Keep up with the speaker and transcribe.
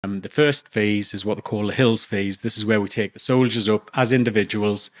The first phase is what they call the hills phase. This is where we take the soldiers up as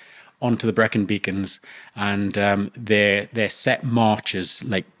individuals onto the Brecon Beacons, and their set marches,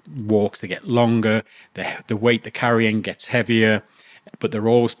 like walks, they get longer. The weight they're carrying gets heavier, but they're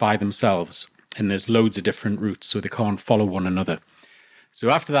always by themselves, and there's loads of different routes, so they can't follow one another. So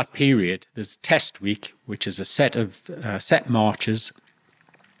after that period, there's test week, which is a set of set marches,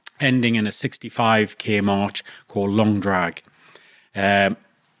 ending in a 65k march called Long Drag.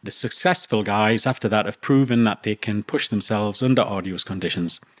 The successful guys after that have proven that they can push themselves under arduous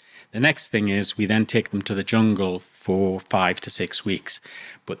conditions. The next thing is we then take them to the jungle for 5 to 6 weeks.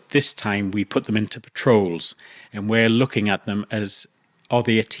 But this time we put them into patrols, and we're looking at them as, are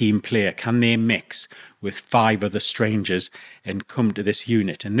they a team player? Can they mix with 5 other strangers and come to this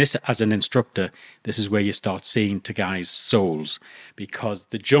unit? And this, as an instructor, this is where you start seeing to guys' souls, because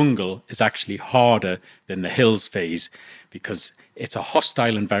the jungle is actually harder than the hills phase, because it's a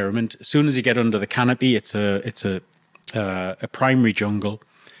hostile environment. As soon as you get under the canopy, it's a primary jungle.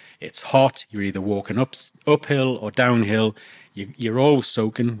 It's hot. You're either walking uphill or downhill. You're always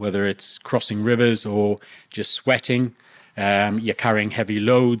soaking, whether it's crossing rivers or just sweating. You're carrying heavy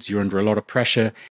loads. You're under a lot of pressure.